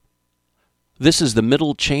This is the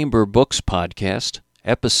Middle Chamber Books Podcast,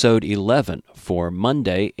 Episode 11 for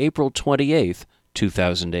Monday, April 28th,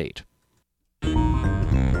 2008.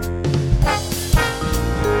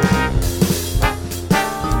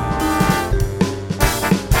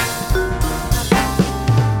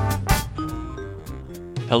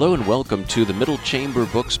 Hello and welcome to the Middle Chamber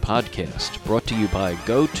Books Podcast, brought to you by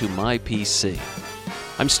Go to My PC.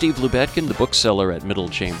 I'm Steve Lubetkin, the bookseller at Middle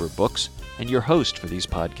Chamber Books, and your host for these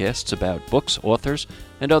podcasts about books, authors,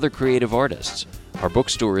 and other creative artists. Our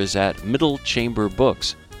bookstore is at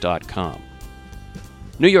middlechamberbooks.com.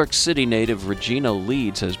 New York City native Regina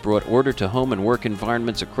Leeds has brought order to home and work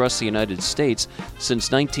environments across the United States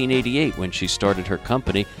since 1988 when she started her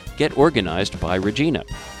company, Get Organized by Regina.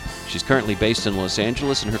 She's currently based in Los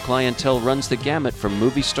Angeles, and her clientele runs the gamut from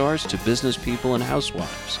movie stars to business people and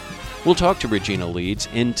housewives. We'll talk to Regina Leeds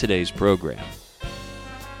in today's program.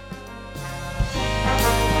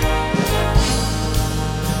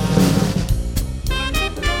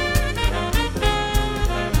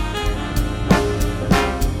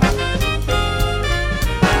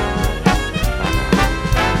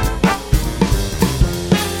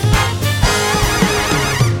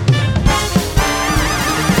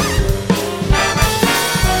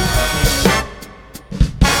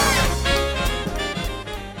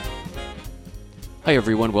 Hi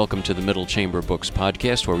everyone, welcome to the Middle Chamber Books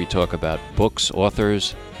Podcast, where we talk about books,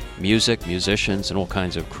 authors, music, musicians, and all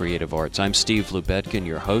kinds of creative arts. I'm Steve Lubetkin,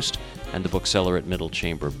 your host and the bookseller at Middle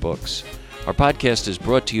Chamber Books. Our podcast is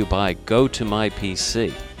brought to you by Go to My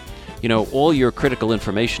PC. You know, all your critical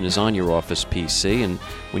information is on your office PC, and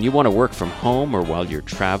when you want to work from home or while you're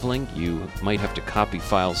traveling, you might have to copy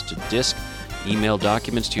files to disk, email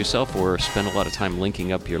documents to yourself, or spend a lot of time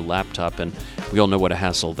linking up your laptop, and we all know what a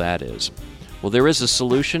hassle that is. Well, there is a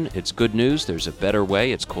solution. It's good news. There's a better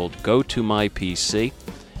way. It's called Go to My PC.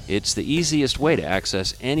 It's the easiest way to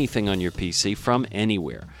access anything on your PC from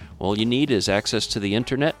anywhere. All you need is access to the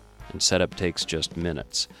internet, and setup takes just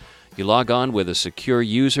minutes. You log on with a secure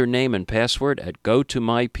username and password at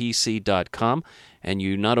gotomypc.com, and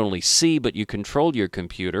you not only see, but you control your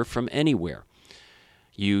computer from anywhere.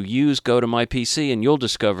 You use Go to My PC and you'll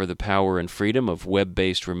discover the power and freedom of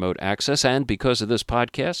web-based remote access, and because of this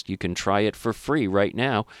podcast, you can try it for free right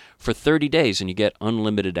now for 30 days and you get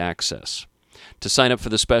unlimited access. To sign up for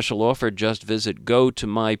the special offer, just visit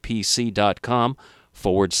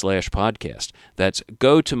gotomypc.com/podcast. That's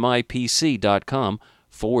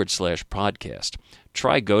gotomypc.com/podcast.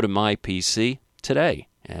 Try Go to My PC today,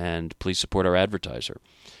 and please support our advertiser.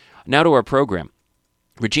 Now to our program.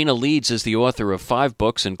 Regina Leeds is the author of 5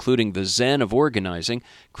 books, including The Zen of Organizing,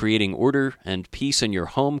 Creating Order and Peace in Your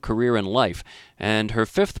Home, Career, and Life, and her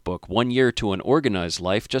 5th book, 1 Year to an Organized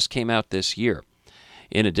Life, just came out this year.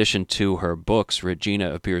 In addition to her books,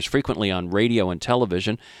 Regina appears frequently on radio and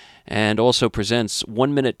television, and also presents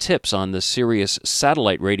 1-minute tips on the Sirius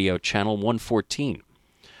satellite radio channel 114.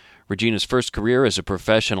 Regina's first career as a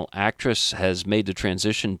professional actress has made the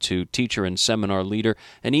transition to teacher and seminar leader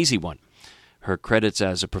an easy one. Her credits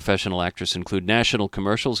as a professional actress include national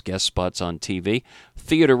commercials, guest spots on TV,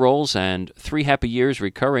 theater roles, and 3 happy years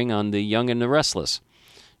recurring on The Young and the Restless.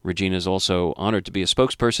 Regina is also honored to be a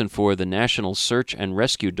spokesperson for the National Search and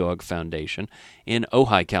Rescue Dog Foundation in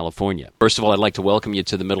Ojai, California. First of all, I'd like to welcome you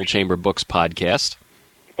to the Middle Chamber Books Podcast.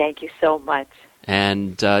 Thank you so much.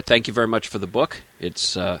 And thank you very much for the book.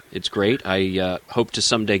 It's great. I hope to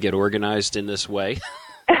someday get organized in this way.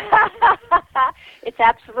 It's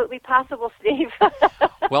absolutely possible, Steve.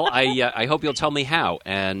 Well, I hope you'll tell me how,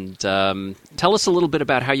 and tell us a little bit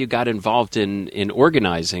about how you got involved in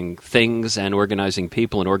organizing things and organizing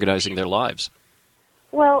people and organizing their lives.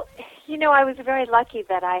 Well, you know, I was very lucky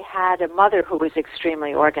that I had a mother who was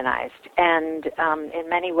extremely organized, and in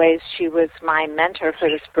many ways she was my mentor for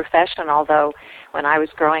this profession, although when I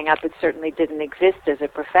was growing up it certainly didn't exist as a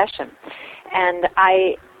profession. And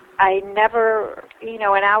I never, you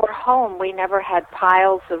know, in our home, we never had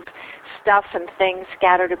piles of stuff and things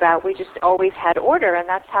scattered about. We just always had order, and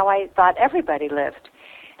that's how I thought everybody lived.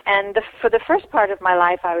 And for the first part of my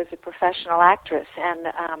life, I was a professional actress,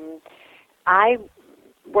 and I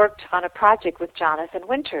worked on a project with Jonathan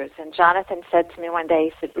Winters. And Jonathan said to me one day,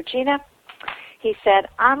 he said, Regina, he said,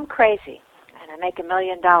 I'm crazy, and I make $1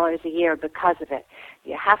 million a year because of it.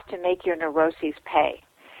 You have to make your neuroses pay.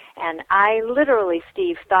 And I literally,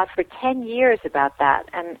 Steve, thought for 10 years about that,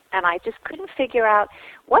 and I just couldn't figure out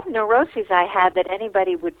what neuroses I had that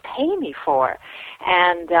anybody would pay me for.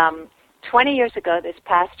 And 20 years ago, this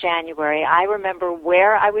past January, I remember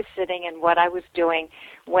where I was sitting and what I was doing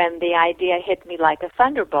when the idea hit me like a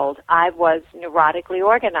thunderbolt. I was neurotically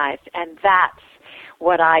organized, and that's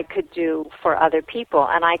what I could do for other people.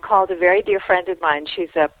 And I called a very dear friend of mine.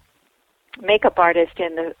 She's a makeup artist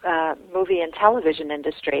in the movie and television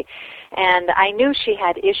industry, and I knew she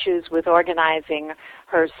had issues with organizing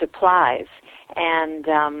her supplies. And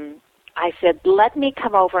I said, let me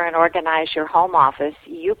come over and organize your home office.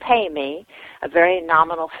 You pay me a very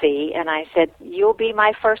nominal fee. And I said, you'll be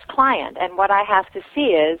my first client. And what I have to see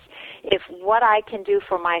is if what I can do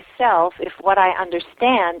for myself, if what I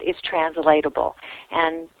understand is translatable.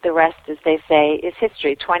 And the rest, as they say, is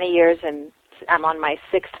history. 20 years, and I'm on my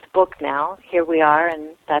 6th book now. Here we are,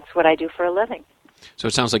 and that's what I do for a living. So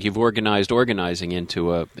it sounds like you've organized organizing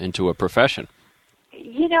into a profession.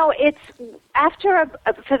 You know, it's after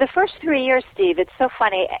for the first 3 years, Steve, it's so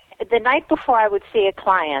funny. The night before I would see a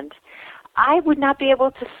client, I would not be able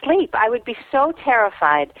to sleep. I would be so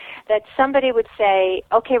terrified that somebody would say,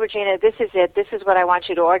 okay, Regina, this is it. This is what I want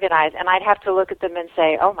you to organize. And I'd have to look at them and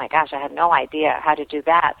say, oh, my gosh, I had no idea how to do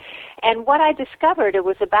that. And what I discovered, it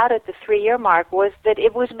was about at the 3-year mark, was that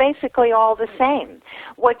it was basically all the same.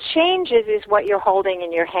 What changes is what you're holding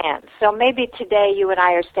in your hands. So maybe today you and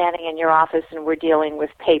I are standing in your office and we're dealing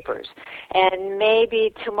with papers. And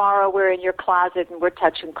maybe tomorrow we're in your closet and we're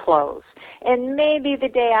touching clothes. And maybe the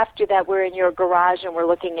day after that we're in your garage and we're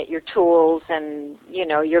looking at your tools and, you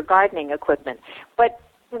know, your gardening equipment. But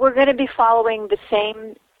we're going to be following the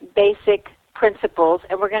same basic principles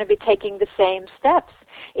and we're going to be taking the same steps.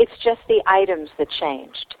 It's just the items that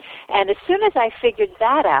changed. And as soon as I figured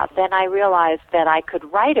that out, then I realized that I could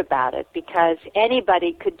write about it because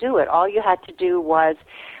anybody could do it. All you had to do was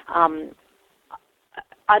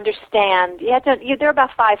understand. There are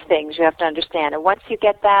about 5 things you have to understand. And once you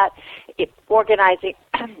get that, organizing,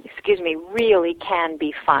 really can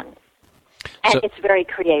be fun. And it's very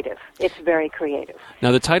creative. It's very creative.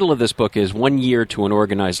 Now, the title of this book is 1 Year to an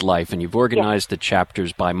Organized Life, and you've organized the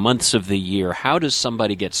chapters by months of the year. How does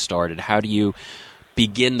somebody get started? How do you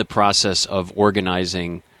begin the process of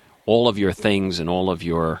organizing all of your things and all of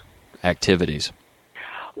your activities?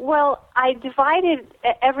 Well, I divided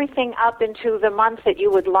everything up into the months that you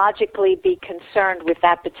would logically be concerned with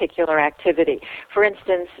that particular activity. For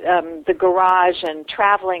instance, the garage and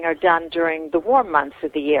traveling are done during the warm months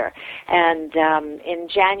of the year. And in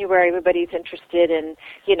January, everybody's interested in,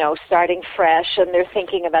 starting fresh, and they're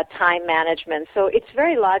thinking about time management. So it's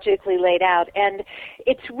very logically laid out, and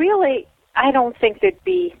it's really... I don't think it'd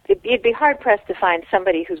be hard-pressed to find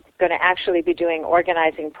somebody who's going to actually be doing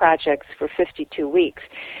organizing projects for 52 weeks,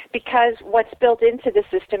 because what's built into the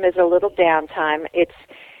system is a little downtime. It's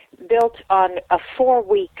built on a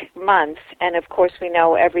 4-week month, and of course we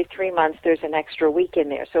know every 3 months there's an extra week in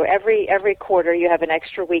there. So every quarter you have an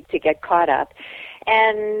extra week to get caught up.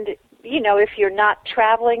 And if you're not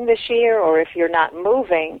traveling this year or if you're not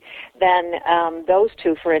moving, then those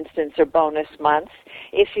 2, for instance, are bonus months.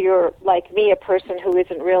 If you're, like me, a person who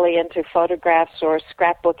isn't really into photographs or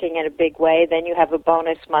scrapbooking in a big way, then you have a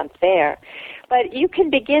bonus month there. But you can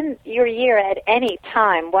begin your year at any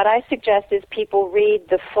time. What I suggest is people read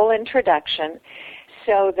the full introduction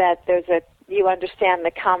so that you understand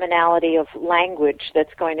the commonality of language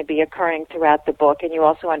that's going to be occurring throughout the book, and you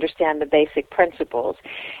also understand the basic principles.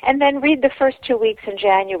 And then read the first 2 weeks in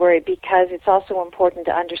January, because it's also important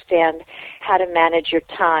to understand how to manage your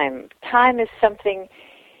time. Time is something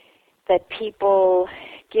that people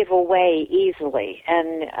give away easily,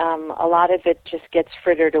 and a lot of it just gets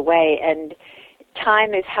frittered away, and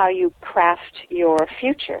time is how you craft your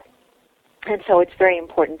future. And so it's very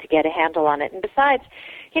important to get a handle on it. And besides,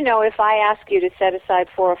 if I ask you to set aside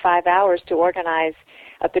 4 or 5 hours to organize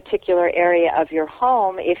a particular area of your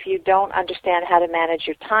home, if you don't understand how to manage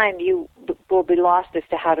your time, you will be lost as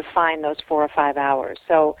to how to find those 4 or 5 hours.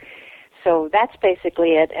 So that's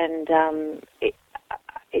basically it. And,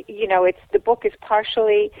 the book is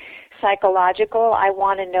partially psychological. I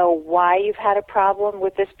want to know why you've had a problem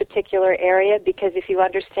with this particular area, because if you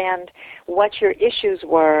understand what your issues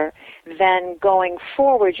were, then going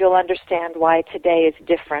forward you'll understand why today is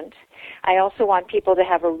different. I also want people to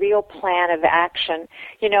have a real plan of action.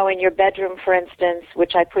 In your bedroom, for instance,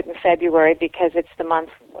 which I put in February because it's the month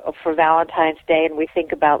for Valentine's Day and we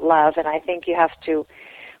think about love, and I think you have to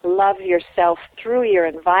love yourself through your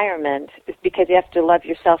environment, because you have to love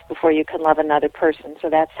yourself before you can love another person. So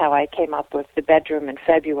that's how I came up with the bedroom in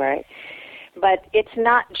February. But it's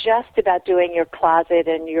not just about doing your closet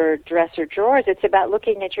and your dresser drawers. It's about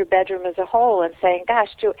looking at your bedroom as a whole and saying, gosh,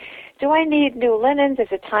 do I need new linens? Is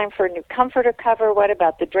it time for a new comforter cover? What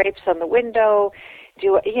about the drapes on the window?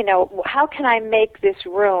 how can I make this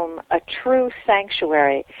room a true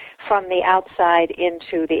sanctuary from the outside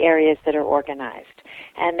into the areas that are organized?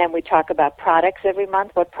 And then we talk about products every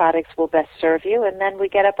month, what products will best serve you, and then we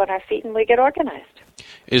get up on our feet and we get organized.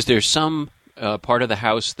 Is there some part of the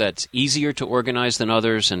house that's easier to organize than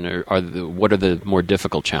others, and what are the more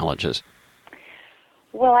difficult challenges?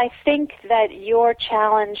 Well, I think that your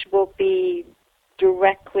challenge will be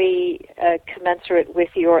directly commensurate with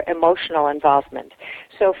your emotional involvement.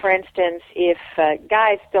 So, for instance, if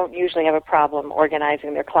guys don't usually have a problem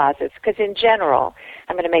organizing their closets, because in general,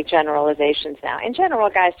 I'm going to make generalizations now. In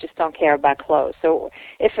general, guys just don't care about clothes. So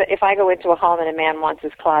if I go into a home and a man wants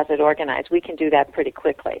his closet organized, we can do that pretty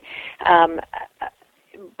quickly.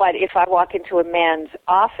 But if I walk into a man's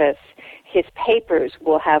office, his papers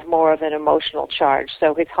will have more of an emotional charge,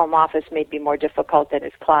 so his home office may be more difficult than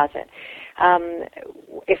his closet.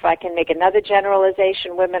 If I can make another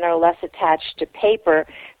generalization, women are less attached to paper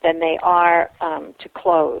than they are to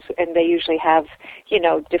clothes, and they usually have,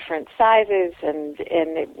 different sizes, and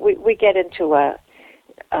we get into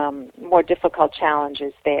more difficult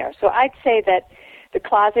challenges there. So I'd say that the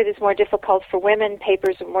closet is more difficult for women,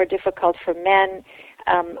 papers are more difficult for men.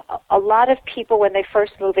 A lot of people, when they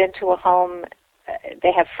first move into a home,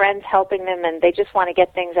 they have friends helping them, and they just want to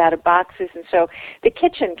get things out of boxes. And so the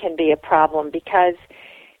kitchen can be a problem because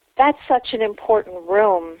that's such an important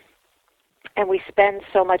room, and we spend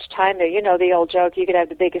so much time there. You know the old joke, you could have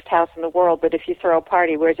the biggest house in the world, but if you throw a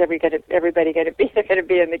party, where's everybody going to be? They're going to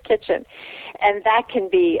be in the kitchen. And that can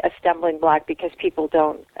be a stumbling block because people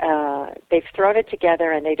don't, they've thrown it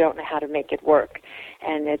together and they don't know how to make it work.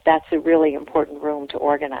 And that's a really important room to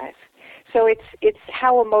organize. So it's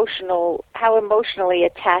how emotionally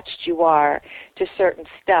attached you are to certain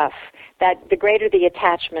stuff, that the greater the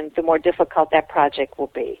attachment, the more difficult that project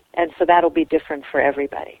will be. And so that'll be different for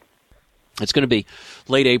everybody. It's going to be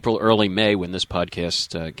late April, early May when this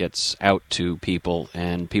podcast gets out to people,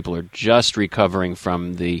 and people are just recovering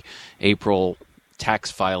from the April tax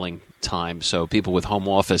filing time. So people with home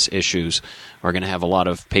office issues are going to have a lot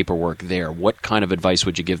of paperwork there. What kind of advice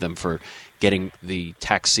would you give them for getting the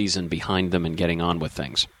tax season behind them and getting on with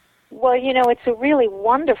things? Well, it's a really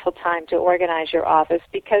wonderful time to organize your office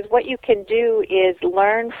because what you can do is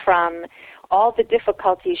learn from all the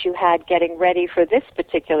difficulties you had getting ready for this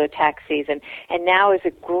particular tax season. And now is a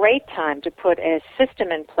great time to put a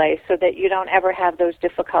system in place so that you don't ever have those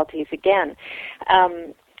difficulties again.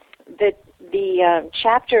 The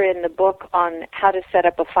chapter in the book on how to set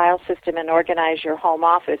up a file system and organize your home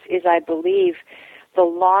office is, I believe, the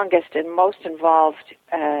longest and most involved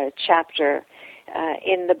chapter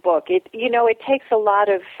in the book. It takes a lot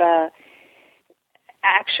of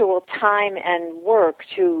actual time and work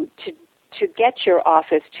to get your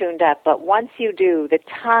office tuned up, but once you do, the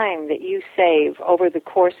time that you save over the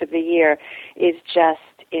course of the year is just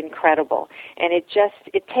incredible. And it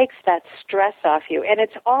takes that stress off you. And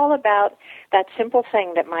it's all about that simple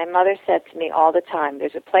thing that my mother said to me all the time.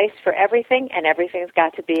 There's a place for everything, and everything's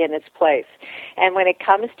got to be in its place. And when it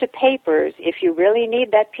comes to papers, if you really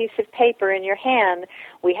need that piece of paper in your hand,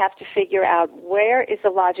 we have to figure out where is the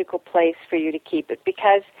logical place for you to keep it.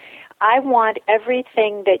 Because I want every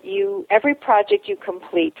project you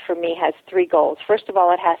complete for me has three goals. First of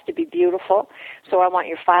all, it has to be beautiful. So I want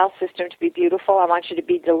your file system to be beautiful. I want you to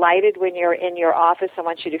be delighted when you're in your office. I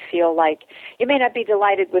want you to feel like you may not be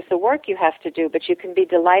delighted with the work you have to do, but you can be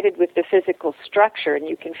delighted with the physical structure and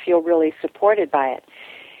you can feel really supported by it.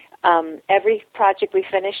 Every project we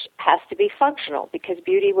finish has to be functional because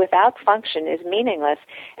beauty without function is meaningless.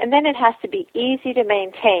 And then it has to be easy to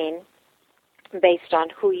maintain based on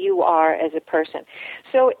who you are as a person.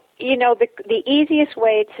 So, the easiest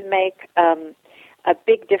way to make a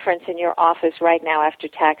big difference in your office right now after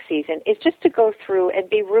tax season is just to go through and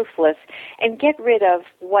be ruthless and get rid of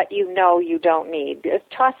what you know you don't need.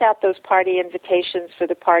 Toss out those party invitations for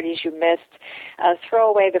the parties you missed. Throw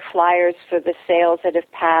away the flyers for the sales that have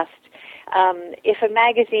passed. If a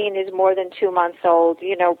magazine is more than 2 months old,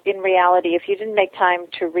 in reality, if you didn't make time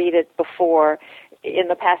to read it before, in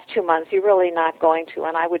the past 2 months, you're really not going to,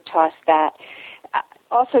 and I would toss that.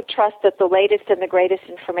 Also trust that the latest and the greatest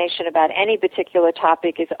information about any particular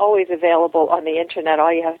topic is always available on the Internet.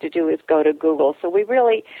 All you have to do is go to Google. So we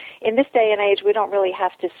really, in this day and age, we don't really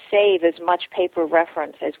have to save as much paper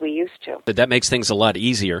reference as we used to. But that makes things a lot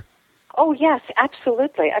easier. Oh, yes,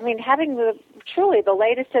 absolutely. I mean, having truly the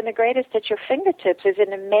latest and the greatest at your fingertips is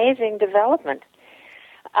an amazing development.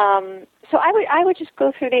 So I would just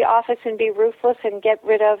go through the office and be ruthless and get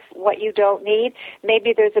rid of what you don't need.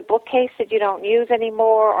 Maybe there's a bookcase that you don't use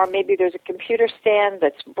anymore, or maybe there's a computer stand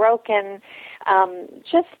that's broken.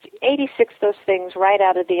 Just 86 those things right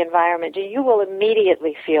out of the environment. You will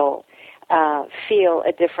immediately feel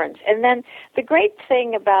a difference. And then the great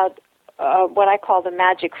thing about what I call the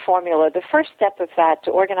magic formula, the first step of that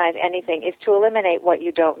to organize anything is to eliminate what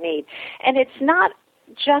you don't need. And it's not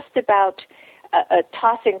just about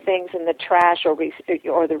tossing things in the trash or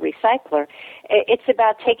the recycler. It's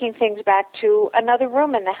about taking things back to another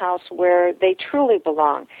room in the house where they truly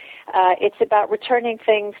belong. It's about returning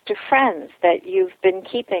things to friends that you've been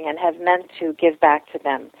keeping and have meant to give back to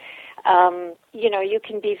them. You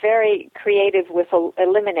can be very creative with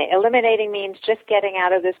eliminating means just getting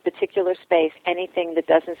out of this particular space anything that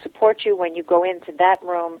doesn't support you when you go into that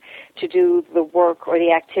room to do the work or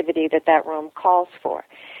the activity that room calls for.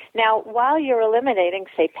 Now, while you're eliminating,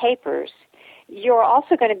 say, papers, you're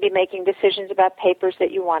also going to be making decisions about papers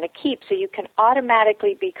that you want to keep, so you can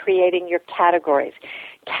automatically be creating your categories.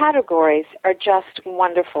 Categories are just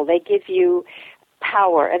wonderful. They give you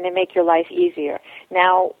power, and they make your life easier.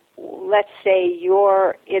 Now, let's say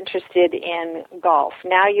you're interested in golf.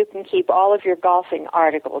 Now you can keep all of your golfing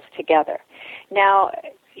articles together. Now,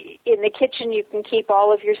 in the kitchen, you can keep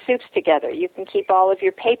all of your soups together. You can keep all of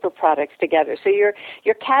your paper products together. So your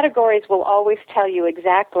categories will always tell you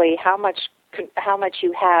exactly how much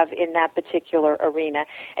you have in that particular arena,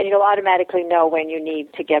 and you'll automatically know when you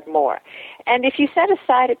need to get more. And if you set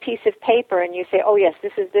aside a piece of paper and you say, oh yes,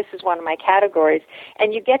 this is one of my categories,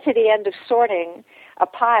 and you get to the end of sorting a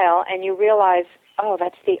pile and you realize, oh,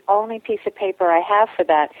 that's the only piece of paper I have for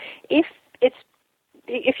that.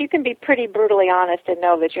 If you can be pretty brutally honest and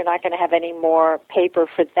know that you're not going to have any more paper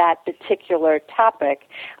for that particular topic,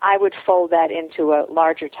 I would fold that into a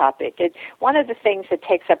larger topic. One of the things that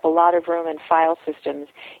takes up a lot of room in file systems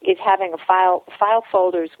is having file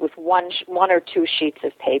folders with one or two sheets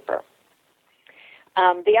of paper.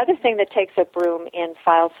 The other thing that takes up room in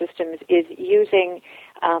file systems is using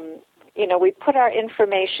we put our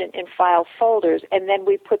information in file folders, and then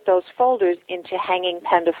we put those folders into hanging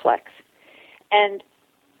pendaflex. And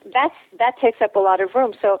that takes up a lot of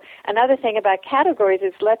room. So another thing about categories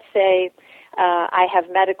is, let's say I have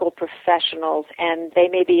medical professionals, and they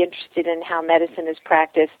may be interested in how medicine is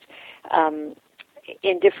practiced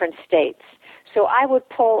in different states. So I would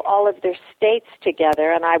pull all of their states together,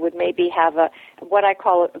 and I would maybe have what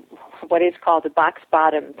is called a box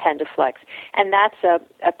bottom pendaflex, and that's a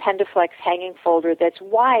pendaflex hanging folder that's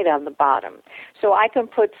wide on the bottom. So I can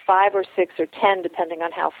put 5 or 6 or 10, depending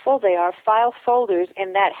on how full they are, file folders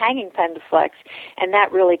in that hanging pendaflex, and that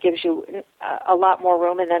really gives you a lot more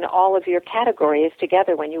room, and then all of your category is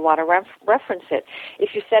together when you want to reference it.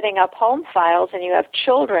 If you're setting up home files and you have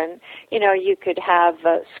children, you could have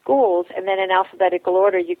schools, and then in alphabetical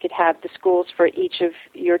order you could have the schools for each of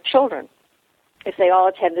your children. If they all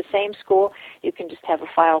attend the same school, you can just have a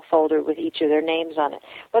file folder with each of their names on it.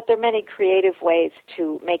 But there are many creative ways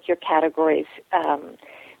to make your categories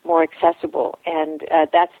more accessible, and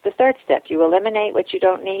that's the third step. You eliminate what you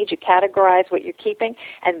don't need, you categorize what you're keeping,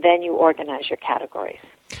 and then you organize your categories.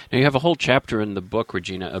 Now, you have a whole chapter in the book,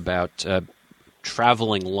 Regina, about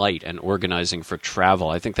traveling light and organizing for travel.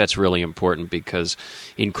 I think that's really important because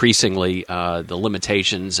increasingly the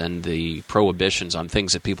limitations and the prohibitions on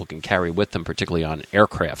things that people can carry with them, particularly on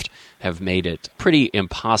aircraft, have made it pretty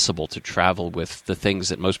impossible to travel with the things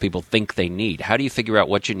that most people think they need. How do you figure out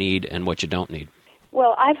what you need and what you don't need?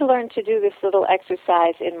 Well, I've learned to do this little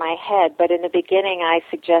exercise in my head, but in the beginning I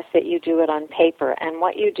suggest that you do it on paper. And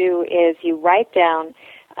what you do is you write down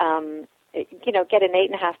get an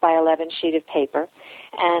 8.5 by 11 sheet of paper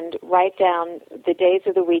and write down the days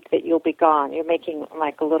of the week that you'll be gone. You're making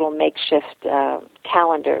like a little makeshift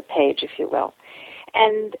calendar page, if you will.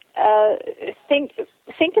 And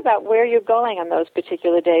think about where you're going on those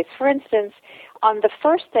particular days. For instance, on the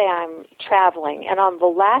first day I'm traveling, and on the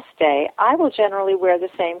last day, I will generally wear the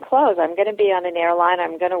same clothes. I'm going to be on an airline.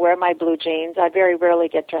 I'm going to wear my blue jeans. I very rarely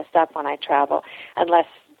get dressed up when I travel, unless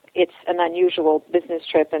it's an unusual business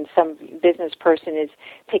trip and some business person is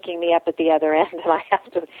picking me up at the other end, and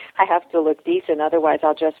I have to look decent. Otherwise,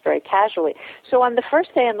 I'll dress very casually. So on the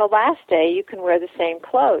first day and the last day, you can wear the same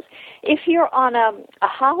clothes. If you're on a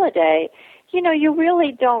holiday, you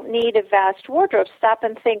really don't need a vast wardrobe. Stop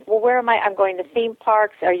and think, well, where am I? I'm going to theme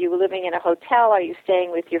parks. Are you living in a hotel? Are you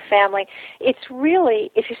staying with your family? It's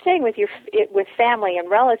really, if you're staying with with family and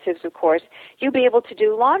relatives, of course, you'll be able to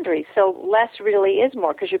do laundry. So less really is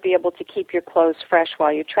more because you'll be able to keep your clothes fresh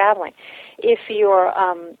while you're traveling. If you're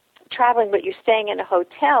traveling, but you're staying in a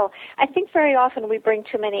hotel, I think very often we bring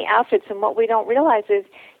too many outfits, and what we don't realize is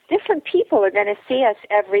different people are going to see us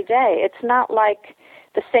every day. It's not like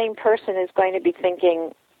the same person is going to be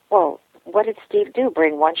thinking, well, what did Steve do?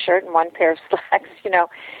 Bring one shirt and one pair of slacks?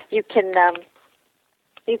 You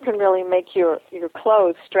can really make your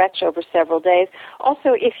clothes stretch over several days.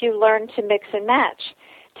 Also, if you learn to mix and match.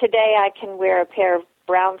 Today I can wear a pair of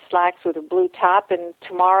brown slacks with a blue top, and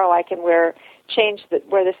tomorrow I can wear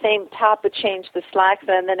the same top but change the slacks,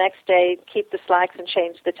 and the next day keep the slacks and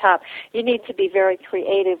change the top. You need to be very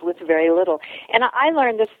creative with very little. And I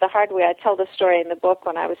learned this the hard way. I tell the story in the book.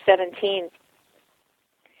 When I was 17,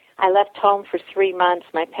 I left home for 3 months.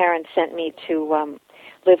 My parents sent me to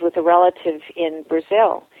live with a relative in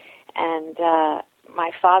Brazil, and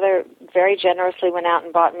my father very generously went out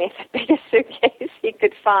and bought me the biggest suitcase he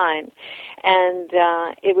could find, and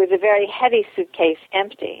it was a very heavy suitcase,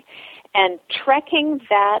 empty. And trekking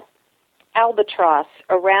that albatross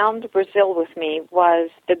around Brazil with me was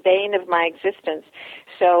the bane of my existence.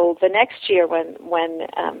 So the next year when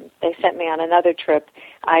they sent me on another trip,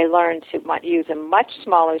 I learned to use a much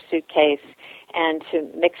smaller suitcase and to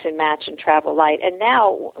mix and match and travel light. And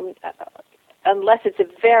now, unless it's a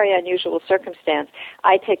very unusual circumstance,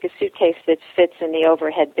 I take a suitcase that fits in the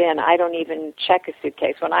overhead bin. I don't even check a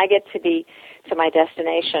suitcase. When I get to my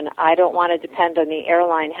destination, I don't want to depend on the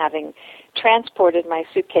airline having transported my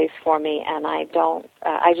suitcase for me, and I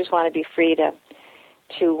just want to be free to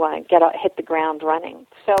hit the ground running.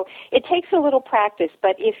 So it takes a little practice,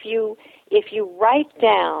 but if you write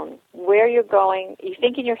down where you're going, you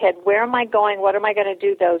think in your head, where am I going, what am I going to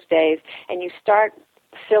do those days, and you start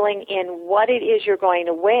filling in what it is you're going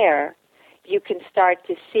to wear, you can start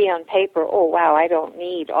to see on paper, oh, wow, I don't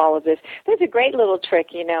need all of this. There's a great little trick,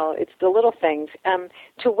 it's the little things,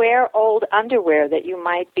 to wear old underwear that you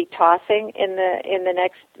might be tossing in the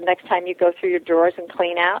next time you go through your drawers and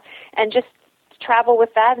clean out, and just travel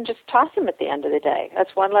with that and just toss them at the end of the day.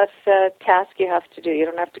 That's one less task you have to do. You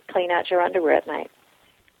don't have to clean out your underwear at night.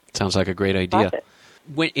 Sounds like a great idea.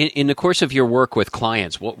 In the course of your work with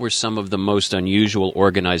clients, what were some of the most unusual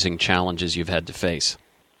organizing challenges you've had to face?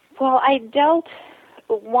 Well, I dealt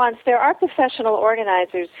once. There are professional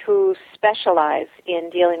organizers who specialize in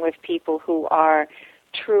dealing with people who are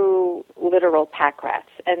true literal pack rats.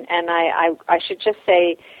 And I should just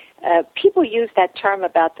say, people use that term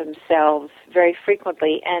about themselves very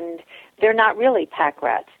frequently, and they're not really pack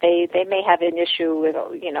rats. They may have an issue with,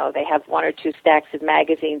 they have one or two stacks of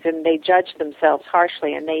magazines, and they judge themselves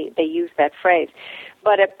harshly, and they use that phrase.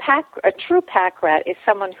 But a true pack rat is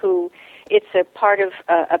someone who, it's a part of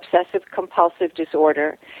obsessive-compulsive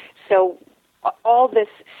disorder. So all this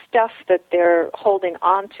stuff that they're holding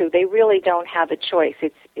on to, they really don't have a choice.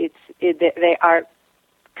 They are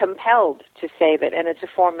compelled to save it, and it's a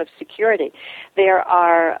form of security. There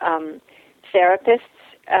are therapists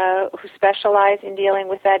who specialize in dealing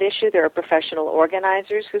with that issue. There are professional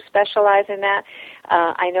organizers who specialize in that.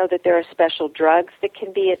 I know that there are special drugs that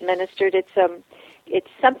can be administered. It's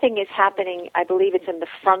something is happening. I believe it's in the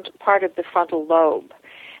front part of the frontal lobe,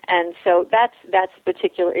 and so that's a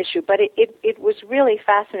particular issue. But it was really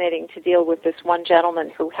fascinating to deal with this one gentleman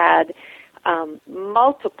who had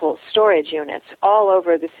multiple storage units all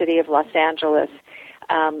over the city of Los Angeles,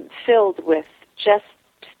 filled with just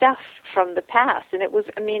stuff from the past. And it was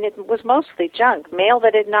mostly junk, mail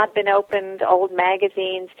that had not been opened, old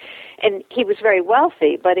magazines. And he was very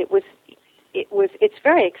wealthy, but it's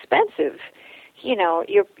very expensive.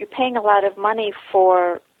 You're paying a lot of money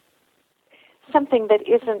for something that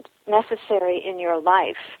isn't necessary in your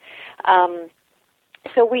life.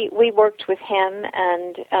 So we worked with him,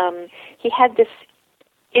 and he had this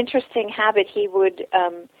interesting habit. He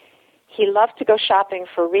loved to go shopping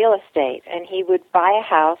for real estate, and he would buy a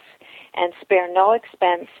house and spare no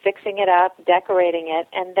expense fixing it up, decorating it,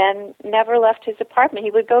 and then never left his apartment.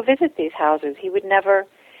 He would go visit these houses. He would never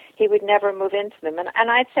move into them.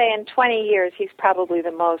 And I'd say in 20 years, he's probably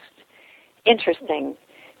the most interesting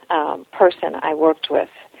person I worked with.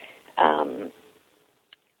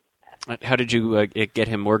 How did you get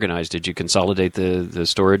him organized? Did you consolidate the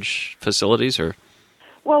storage facilities, or?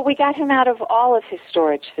 Well, we got him out of all of his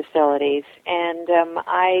storage facilities, and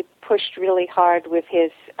I pushed really hard with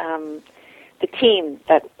the team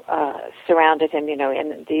that surrounded him,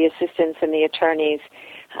 and the assistants and the attorneys.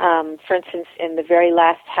 For instance, in the very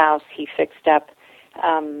last house he fixed up,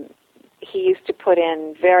 he used to put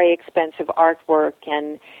in very expensive artwork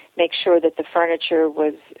and make sure that the furniture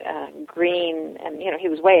was green, and he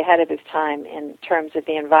was way ahead of his time in terms of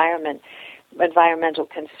the environmental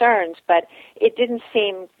concerns, but it didn't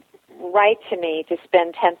seem write to me to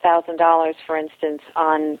spend $10,000, for instance,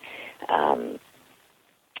 on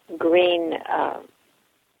green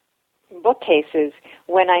bookcases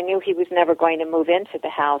when I knew he was never going to move into the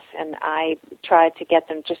house, and I tried to get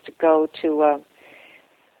them just to go to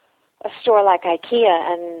a store like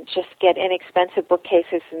IKEA and just get inexpensive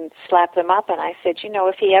bookcases and slap them up. And I said,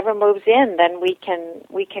 if he ever moves in, then we can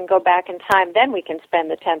go back in time. Then we can spend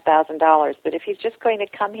the $10,000. But if he's just going to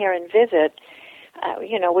come here and visit,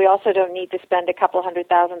 we also don't need to spend a couple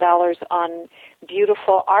 $100,000 on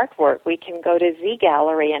beautiful artwork. We can go to Z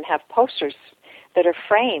Gallery and have posters that are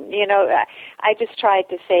framed. I just tried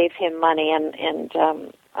to save him money, and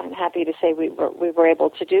I'm happy to say we were able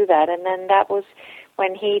to do that. And then that was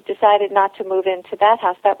when he decided not to move into that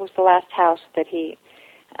house. That was the last house that he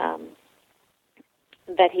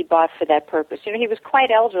bought for that purpose. He was quite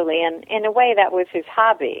elderly, and in a way that was his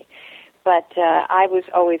hobby. But I was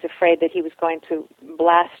always afraid that he was going to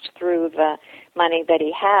blast through the money that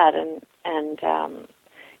he had, and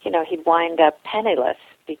he'd wind up penniless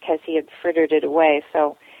because he had frittered it away.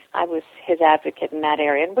 So I was his advocate in that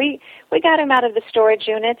area. And we got him out of the storage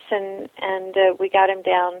units, and we got him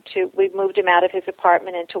we moved him out of his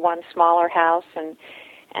apartment into one smaller house, and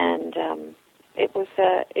it was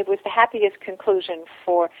the happiest conclusion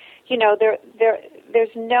for,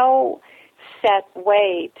 there's no set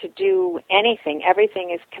way to do anything.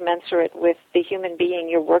 Everything is commensurate with the human being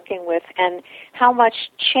you're working with and how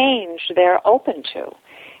much change they're open to.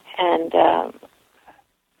 And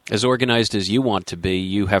as organized as you want to be,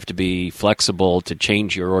 you have to be flexible to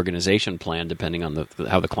change your organization plan depending on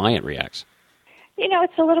how the client reacts.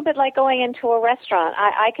 It's a little bit like going into a restaurant.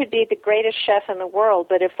 I could be the greatest chef in the world,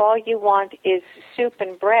 but if all you want is soup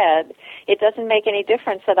and bread, it doesn't make any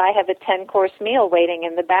difference that I have a 10-course meal waiting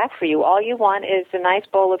in the back for you. All you want is a nice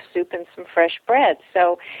bowl of soup and some fresh bread.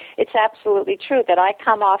 So it's absolutely true that I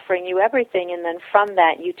come offering you everything, and then from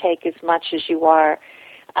that you take as much as you are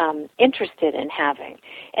interested in having.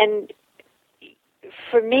 And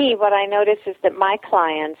for me, what I notice is that my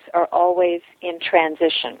clients are always in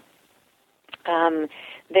transition.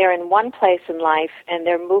 They're in one place in life, and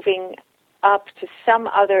they're moving up to some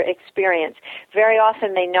other experience. Very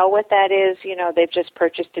often they know what that is. They've just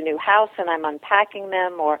purchased a new house and I'm unpacking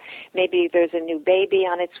them, or maybe there's a new baby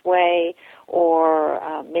on its way, or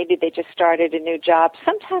maybe they just started a new job.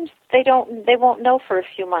 Sometimes they won't know for a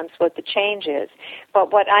few months what the change is.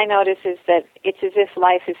 But what I notice is that it's as if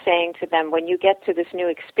life is saying to them, when you get to this new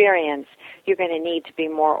experience, you're going to need to be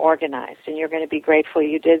more organized, and you're going to be grateful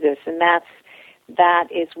you did this. And that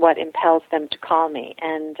is what impels them to call me.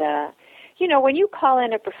 And when you call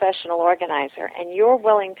in a professional organizer and you're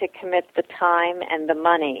willing to commit the time and the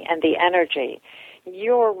money and the energy,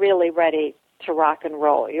 you're really ready to rock and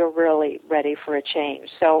roll. You're really ready for a change.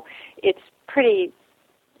 So it's pretty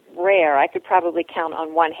rare. I could probably count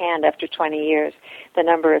on one hand after 20 years the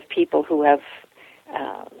number of people who have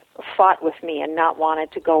fought with me and not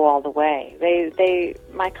wanted to go all the way.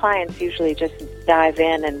 My clients usually just dive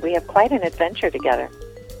in, and we have quite an adventure together.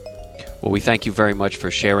 Well, we thank you very much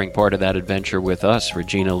for sharing part of that adventure with us.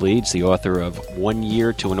 Regina Leeds, the author of 1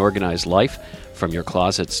 Year to an Organized Life, From Your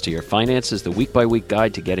Closets to Your Finances, the week-by-week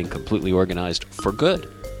guide to getting completely organized for good.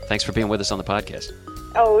 Thanks for being with us on the podcast.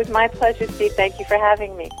 Oh, it was my pleasure, Steve. Thank you for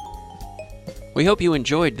having me. We hope you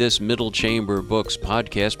enjoyed this Middle Chamber Books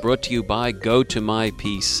podcast brought to you by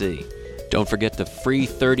GoToMyPC. Don't forget the free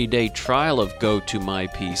 30-day trial of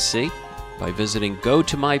GoToMyPC by visiting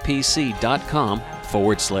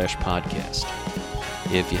gotomypc.com/podcast.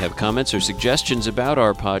 If you have comments or suggestions about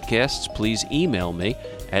our podcasts, please email me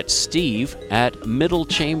at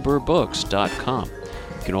steve@middlechamberbooks.com.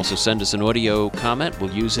 You can also send us an audio comment.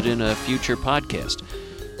 We'll use it in a future podcast.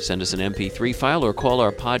 Send us an MP3 file or call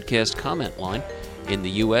our podcast comment line. In the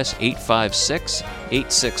U.S.,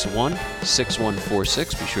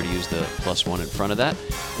 856-861-6146. Be sure to use the +1 in front of that.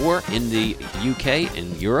 Or in the UK,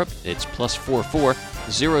 in Europe, it's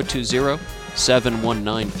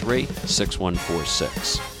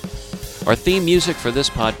 +44-020-7193-6146. Our theme music for this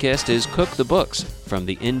podcast is Cook the Books from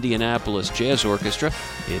the Indianapolis Jazz Orchestra.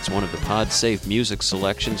 It's one of the pod-safe music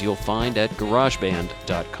selections you'll find at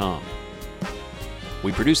GarageBand.com.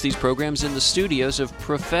 We produce these programs in the studios of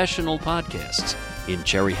Professional Podcasts in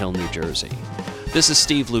Cherry Hill, New Jersey. This is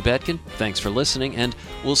Steve Lubetkin. Thanks for listening, and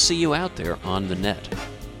we'll see you out there on the net.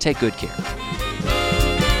 Take good care.